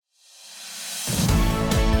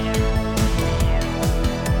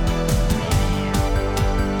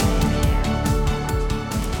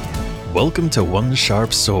Welcome to One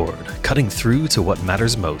Sharp Sword, cutting through to what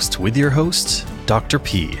matters most with your host, Dr.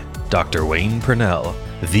 P, Dr. Wayne Purnell,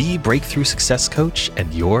 the breakthrough success coach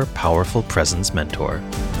and your powerful presence mentor.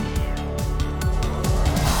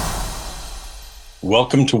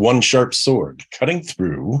 Welcome to One Sharp Sword, cutting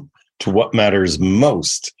through to what matters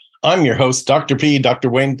most. I'm your host, Dr. P, Dr.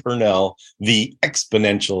 Wayne Purnell, the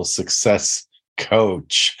exponential success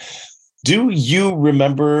coach. Do you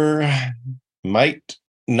remember, might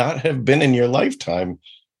not have been in your lifetime,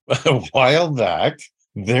 a while back,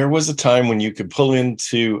 there was a time when you could pull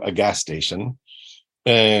into a gas station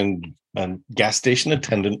and a gas station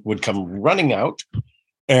attendant would come running out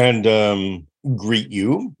and greet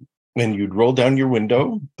you, and you'd roll down your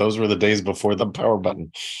window. Those were the days before the power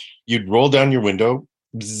button. You'd roll down your window,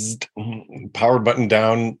 bzzzt, power button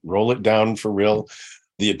down, roll it down for real.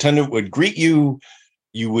 The attendant would greet you.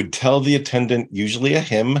 You would tell the attendant, usually a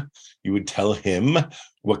him, you would tell him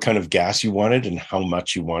what kind of gas you wanted and how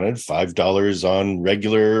much you wanted, $5 on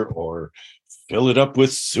regular or fill it up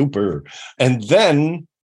with super. And then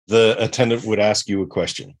the attendant would ask you a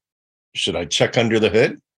question. Should I check under the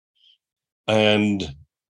hood? And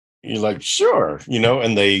you're like, sure,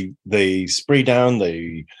 and they spray down,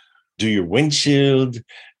 they do your windshield,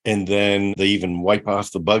 and then they even wipe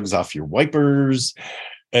off the bugs off your wipers.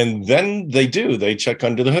 And then they check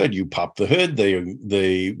under the hood. You pop the hood,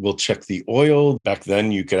 they will check the oil. Back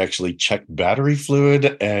then you could actually check battery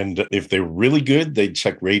fluid. And if they're really good, they'd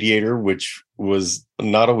check radiator, which was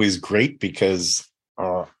not always great because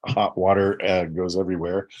hot water goes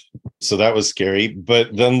everywhere. So that was scary.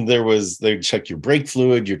 But then they'd check your brake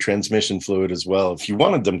fluid, your transmission fluid as well. If you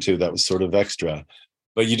wanted them to, that was sort of extra.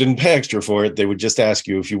 But you didn't pay extra for it. They would just ask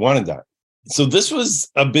you if you wanted that. So this was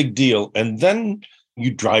a big deal. And then you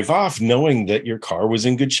drive off knowing that your car was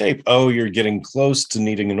in good shape. Oh, you're getting close to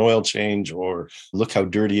needing an oil change, or look how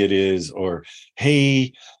dirty it is, or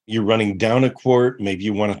hey, you're running down a quart. Maybe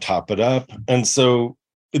you want to top it up. And so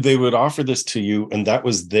they would offer this to you, and that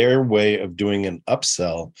was their way of doing an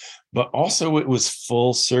upsell. But also it was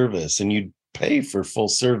full service, and you'd pay for full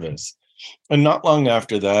service. And not long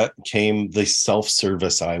after that came the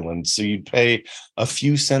self-service island. So you'd pay a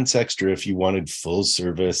few cents extra if you wanted full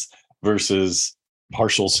service versus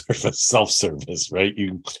partial service, self-service, right?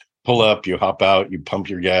 You pull up, you hop out, you pump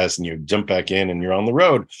your gas, and you jump back in, and you're on the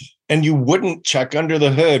road. And you wouldn't check under the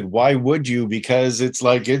hood. Why would you? Because it's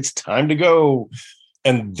like, it's time to go.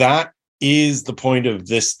 And that is the point of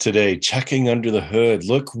this today, checking under the hood.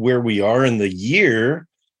 Look where we are in the year.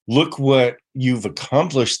 Look what you've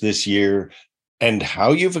accomplished this year. And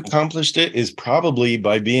how you've accomplished it is probably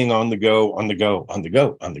by being on the go, on the go, on the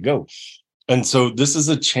go, on the go. And so this is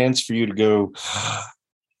a chance for you to go,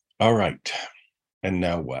 all right, and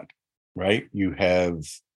now what, right? You have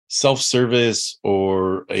self-service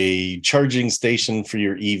or a charging station for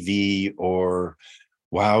your EV, or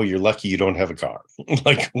wow, you're lucky you don't have a car.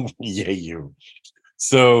 Like, yay, you.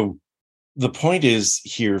 So the point is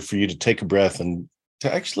here for you to take a breath and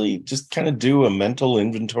to actually just kind of do a mental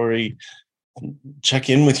inventory, check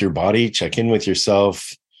in with your body, check in with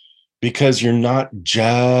yourself, because you're not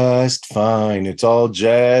just fine. It's all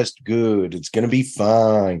just good. It's going to be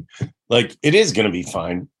fine. Like, it is going to be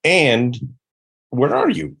fine. And where are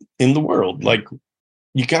you in the world? Like,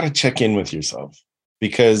 you got to check in with yourself,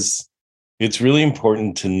 because it's really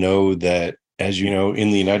important to know that, as you know, in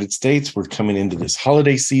the United States, we're coming into this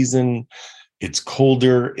holiday season. It's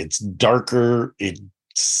colder, it's darker.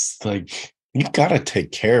 It's like, you've got to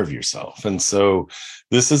take care of yourself. And so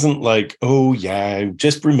this isn't like, oh yeah,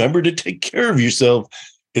 just remember to take care of yourself.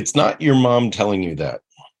 It's not your mom telling you that.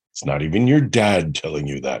 It's not even your dad telling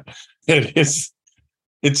you that. It's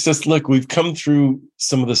just, look, we've come through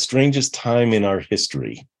some of the strangest time in our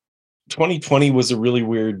history. 2020 was a really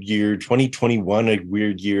weird year. 2021, a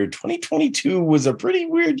weird year. 2022 was a pretty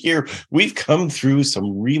weird year. We've come through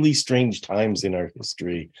some really strange times in our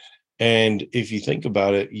history. And if you think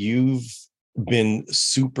about it, you've been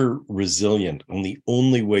super resilient. And the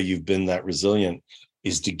only way you've been that resilient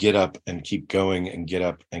is to get up and keep going, and get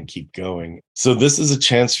up and keep going. So this is a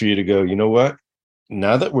chance for you to go, you know what?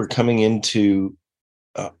 Now that we're coming into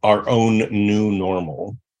our own new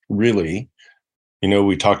normal, really,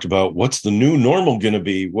 we talked about what's the new normal going to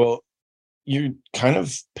be. Well, you're kind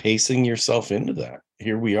of pacing yourself into that.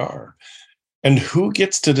 Here we are. And who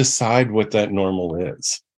gets to decide what that normal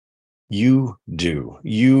is? You do.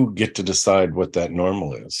 You get to decide what that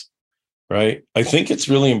normal is, right? I think it's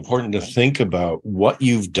really important to think about what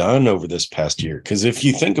you've done over this past year. Because if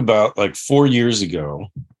you think about, like, 4 years ago,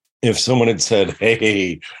 if someone had said,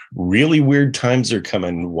 hey, really weird times are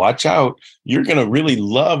coming, watch out, you're going to really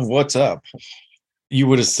love what's up. you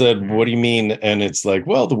would have said, what do you mean? And it's like,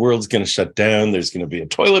 well, the world's going to shut down. There's going to be a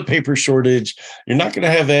toilet paper shortage. You're not going to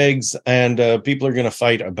have eggs, and people are going to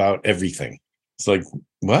fight about everything. It's like,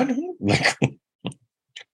 what? Like,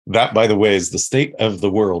 that, by the way, is the state of the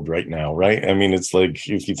world right now, right? I mean, it's like,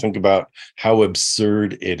 if you think about how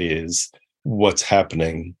absurd it is, what's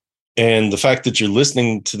happening, and the fact that you're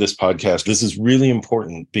listening to this podcast, this is really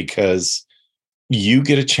important because you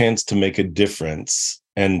get a chance to make a difference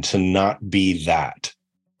and to not be that,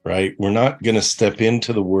 right? We're not going to step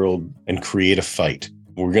into the world and create a fight.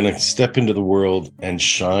 We're going to step into the world and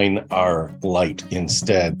shine our light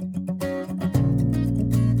instead.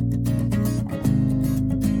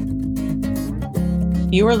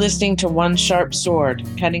 You are listening to One Sharp Sword,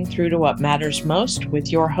 cutting through to what matters most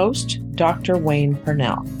with your host, Dr. Wayne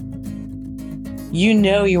Purnell. You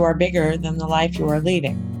know you are bigger than the life you are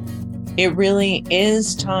leading. It really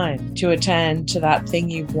is time to attend to that thing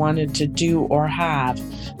you've wanted to do or have,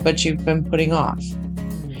 but you've been putting off.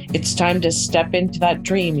 It's time to step into that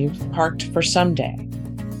dream you've parked for someday.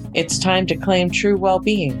 It's time to claim true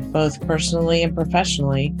well-being, both personally and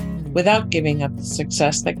professionally, without giving up the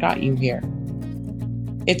success that got you here.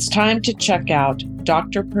 It's time to check out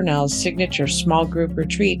Dr. Purnell's signature small group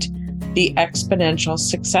retreat, the Exponential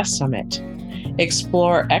Success Summit.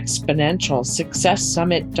 Explore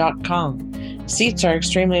exponentialsuccesssummit.com. Seats are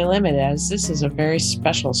extremely limited as this is a very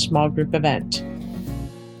special small group event.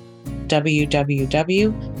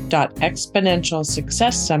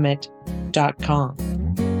 www.exponentialsuccesssummit.com.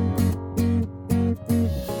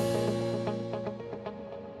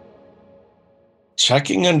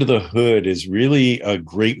 Checking under the hood is really a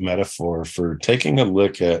great metaphor for taking a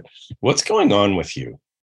look at what's going on with you.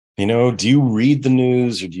 You know, do you read the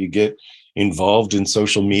news, or do you get involved in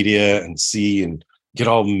social media and see and get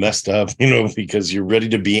all messed up, because you're ready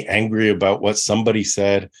to be angry about what somebody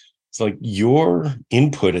said? It's like your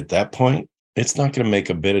input at that point, it's not going to make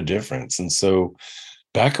a bit of difference. And so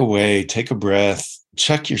back away, take a breath,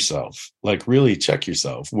 check yourself, like really check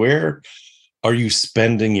yourself. Where are you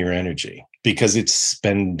spending your energy? Because it's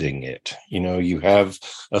spending it. You have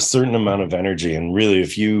a certain amount of energy. And really,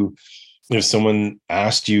 if someone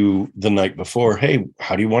asked you the night before, hey,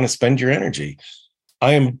 how do you want to spend your energy?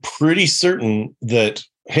 I am pretty certain that,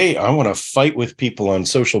 hey, I want to fight with people on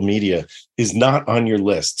social media is not on your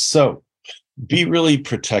list. So be really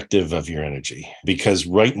protective of your energy, because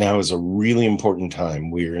right now is a really important time.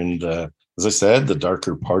 We're in as I said, the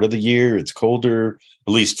darker part of the year. It's colder,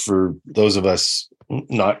 at least for those of us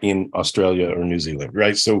not in Australia or New Zealand,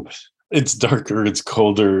 right? So it's darker, it's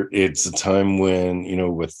colder. It's a time when,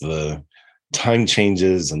 with the time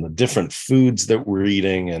changes and the different foods that we're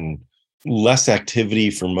eating and less activity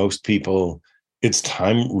for most people, it's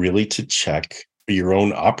time really to check your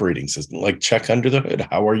own operating system, like check under the hood.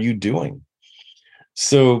 How are you doing?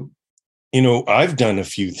 So, I've done a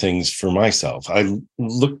few things for myself. I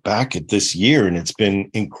look back at this year and it's been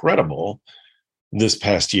incredible. This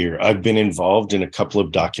past year, I've been involved in a couple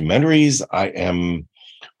of documentaries. I am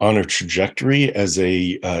on a trajectory as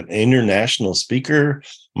an international speaker.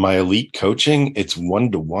 My elite coaching, it's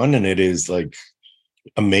 1-to-1, and it is like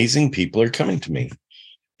amazing people are coming to me.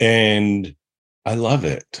 And I love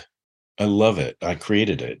it. I love it. I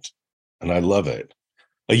created it and I love it.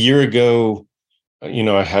 A year ago,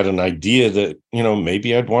 I had an idea that,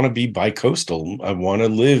 maybe I'd want to be bi-coastal. I want to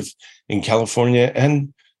live in California,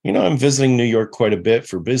 and I'm visiting New York quite a bit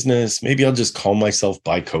for business. Maybe I'll just call myself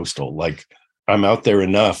bi-coastal. Like, I'm out there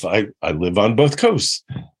enough. I live on both coasts.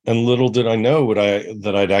 And little did I know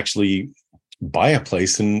that I'd actually buy a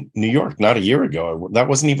place in New York not a year ago. That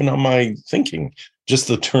wasn't even on my thinking, just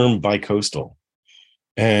the term bi-coastal.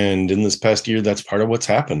 And in this past year, that's part of what's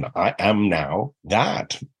happened. I am now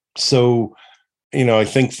that. So, I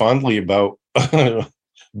think fondly about,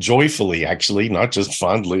 joyfully, actually, not just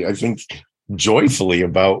fondly, I think joyfully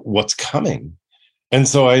about what's coming. And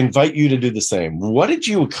so I invite you to do the same. What did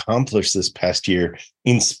you accomplish this past year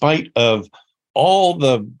in spite of all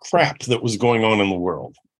the crap that was going on in the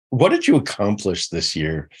world? What did you accomplish this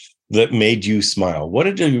year that made you smile? What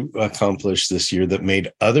did you accomplish this year that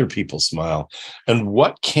made other people smile? And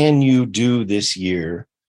what can you do this year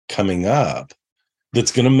coming up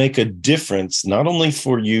that's going to make a difference, not only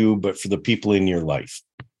for you, but for the people in your life?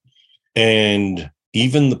 And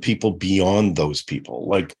even the people beyond those people.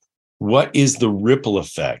 Like, what is the ripple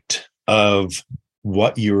effect of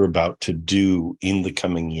what you're about to do in the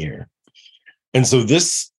coming year? And so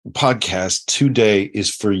this podcast today is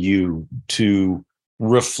for you to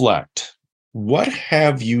reflect. What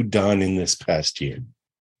have you done in this past year?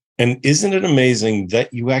 And isn't it amazing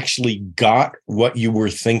that you actually got what you were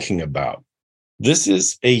thinking about? This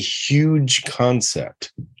is a huge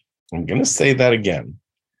concept. I'm going to say that again.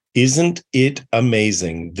 Isn't it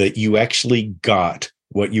amazing that you actually got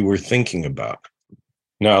what you were thinking about?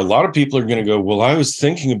 Now, a lot of people are going to go, well, I was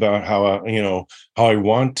thinking about how I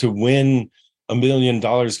want to win $1 million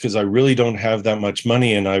because I really don't have that much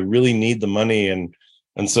money and I really need the money. And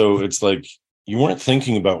so it's like, you weren't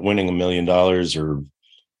thinking about winning $1 million or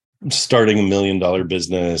starting $1 million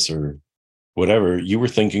business or whatever. You were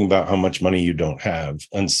thinking about how much money you don't have.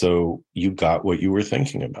 And so you got what you were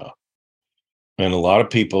thinking about. And a lot of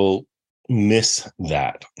people miss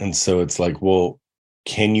that. And so it's like, well,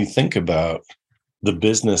 can you think about the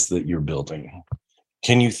business that you're building?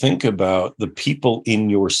 Can you think about the people in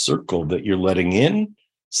your circle that you're letting in,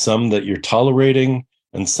 some that you're tolerating,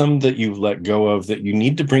 and some that you've let go of that you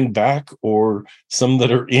need to bring back, or some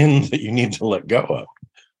that are in that you need to let go of?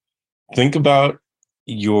 Think about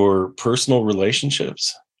your personal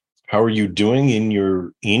relationships. How are you doing in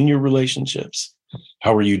your relationships?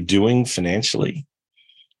 How are you doing financially?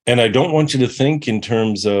 And I don't want you to think in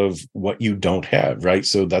terms of what you don't have, right?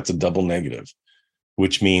 So that's a double negative,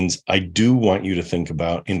 which means I do want you to think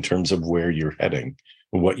about in terms of where you're heading,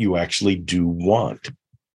 what you actually do want.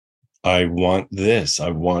 I want this. I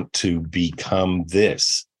want to become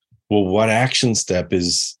this. Well, what action step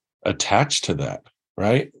is attached to that,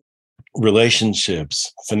 right?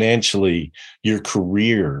 Relationships, financially, your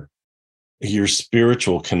career, your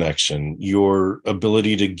spiritual connection, your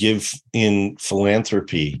ability to give in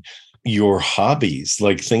philanthropy, your hobbies,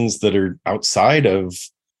 like things that are outside of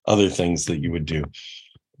other things that you would do.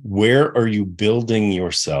 Where are you building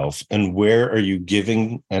yourself, and where are you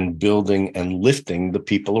giving and building and lifting the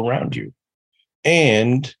people around you?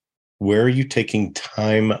 And where are you taking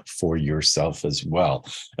time for yourself as well?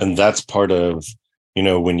 And that's part of,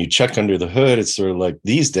 when you check under the hood, it's sort of like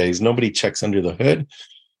these days, nobody checks under the hood.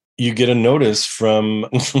 You get a notice from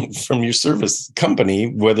your service company,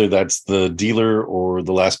 whether that's the dealer or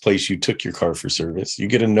the last place you took your car for service. You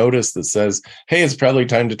get a notice that says, hey, it's probably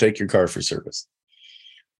time to take your car for service.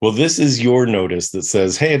 Well, this is your notice that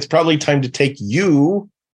says, hey, it's probably time to take you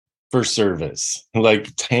for service,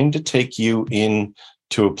 like time to take you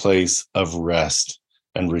into a place of rest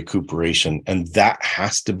and recuperation. And that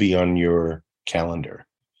has to be on your calendar.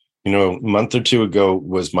 A month or two ago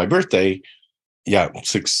was my birthday. Yeah,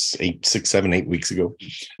 8 weeks ago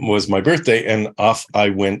was my birthday. And off I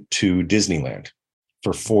went to Disneyland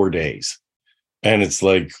for 4 days. And it's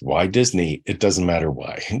like, why Disney? It doesn't matter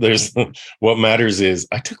why. What matters is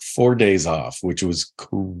I took 4 days off, which was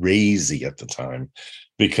crazy at the time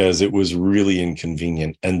because it was really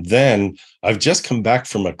inconvenient. And then I've just come back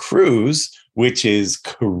from a cruise, which is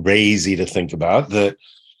crazy to think about, that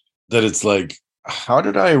it's like, how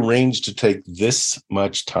did I arrange to take this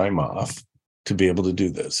much time off to be able to do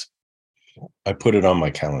this? I put it on my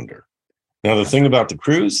calendar. Now, the thing about the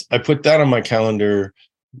cruise, I put that on my calendar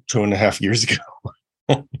 2.5 years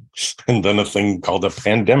ago. And then a thing called a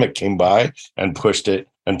pandemic came by and pushed it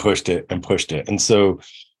and pushed it and pushed it. And so,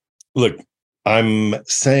 look, I'm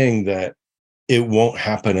saying that it won't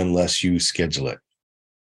happen unless you schedule it.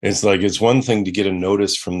 It's like, it's one thing to get a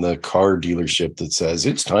notice from the car dealership that says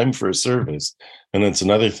it's time for a service. And it's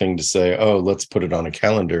another thing to say, oh, let's put it on a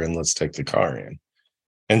calendar and let's take the car in.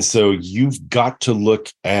 And so you've got to look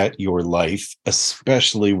at your life,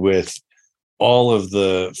 especially with all of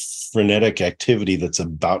the frenetic activity that's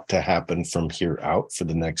about to happen from here out for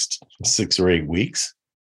the next 6 or 8 weeks.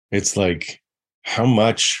 It's like, how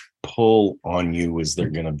much pull on you is there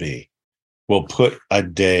going to be? Well, put a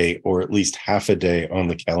day or at least half a day on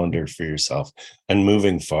the calendar for yourself. And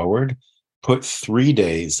moving forward, put 3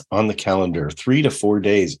 days on the calendar, 3 to 4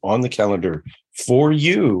 days on the calendar for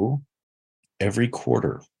you every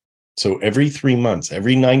quarter. So every 3 months,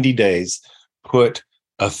 every 90 days, put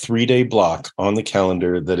a 3-day block on the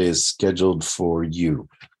calendar that is scheduled for you.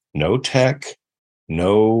 No tech,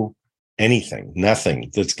 no anything,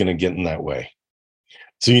 nothing that's going to get in that way.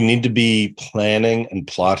 So you need to be planning and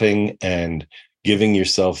plotting and giving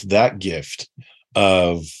yourself that gift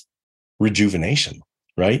of rejuvenation,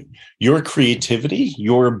 right? Your creativity,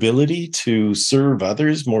 your ability to serve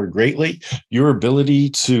others more greatly, your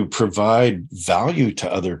ability to provide value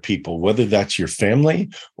to other people, whether that's your family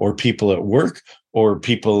or people at work or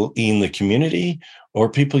people in the community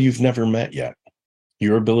or people you've never met yet.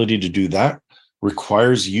 Your ability to do that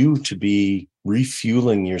requires you to be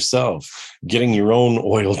refueling yourself, getting your own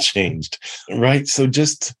oil changed, right? So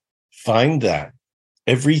just find that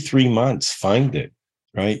every 3 months, find it,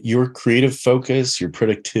 right? Your creative focus, your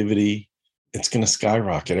productivity, it's going to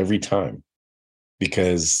skyrocket every time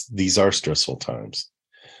because these are stressful times.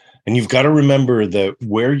 And you've got to remember that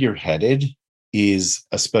where you're headed is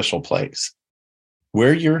a special place.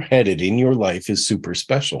 Where you're headed in your life is super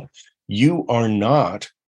special. You are not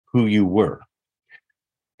who you were.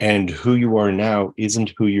 And who you are now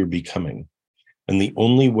isn't who you're becoming. And the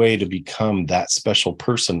only way to become that special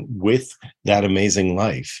person with that amazing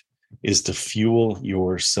life is to fuel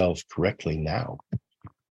yourself correctly now.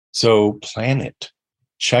 So plan it.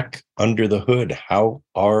 Check under the hood. How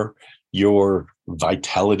are your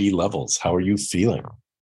vitality levels? How are you feeling?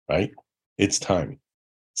 Right? It's time.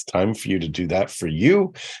 It's time for you to do that for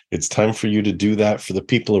you. It's time for you to do that for the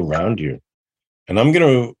people around you. And I'm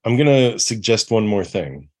gonna suggest one more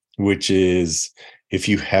thing, which is, if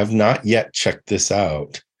you have not yet checked this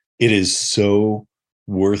out, it is so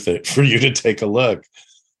worth it for you to take a look.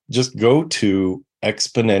 Just go to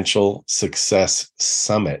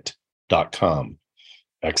exponentialsuccesssummit.com.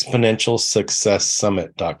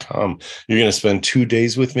 exponentialsuccesssummit.com. You're going to spend 2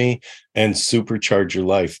 days with me and supercharge your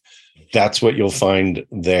life. That's what you'll find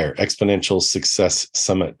there.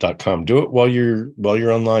 exponentialsuccesssummit.com. Do it while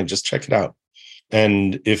you're online. Just check it out.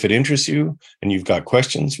 And if it interests you and you've got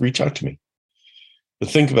questions, reach out to me. But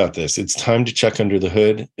think about this. It's time to check under the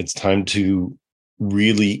hood. It's time to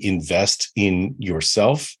really invest in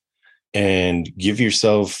yourself and give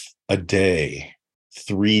yourself a day,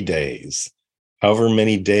 3 days, however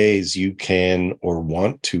many days you can or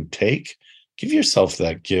want to take. Give yourself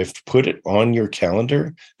that gift, put it on your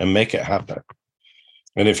calendar and make it happen.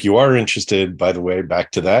 And if you are interested, by the way,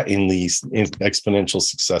 back to that, in Exponential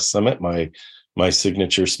Success Summit, my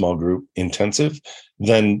signature small group intensive,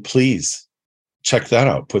 then please check that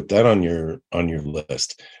out. Put that on your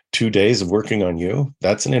list. 2 days of working on you,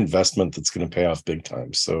 that's an investment that's going to pay off big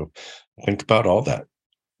time. So think about all that.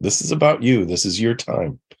 This is about you. This is your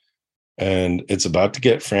time. And it's about to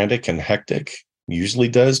get frantic and hectic. Usually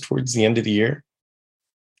does towards the end of the year.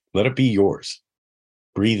 Let it be yours.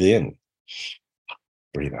 Breathe in,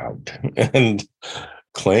 breathe out, and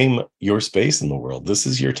claim your space in the world. This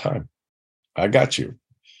is your time. I got you.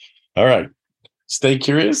 All right. Stay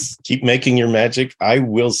curious. Keep making your magic. I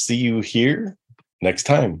will see you here next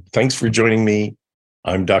time. Thanks for joining me.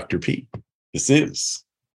 I'm Dr. P. This is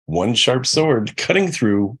One Sharp Sword, cutting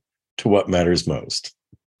through to what matters most.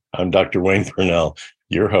 I'm Dr. Wayne Purnell,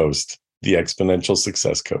 your host, the Exponential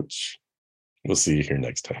Success Coach. We'll see you here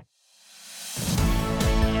next time.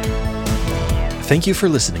 Thank you for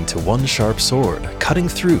listening to One Sharp Sword, cutting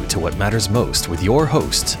through to what matters most with your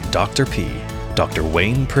host, Dr. P, Dr.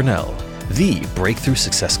 Wayne Purnell, the Breakthrough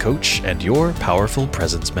Success Coach and your powerful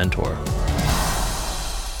presence mentor.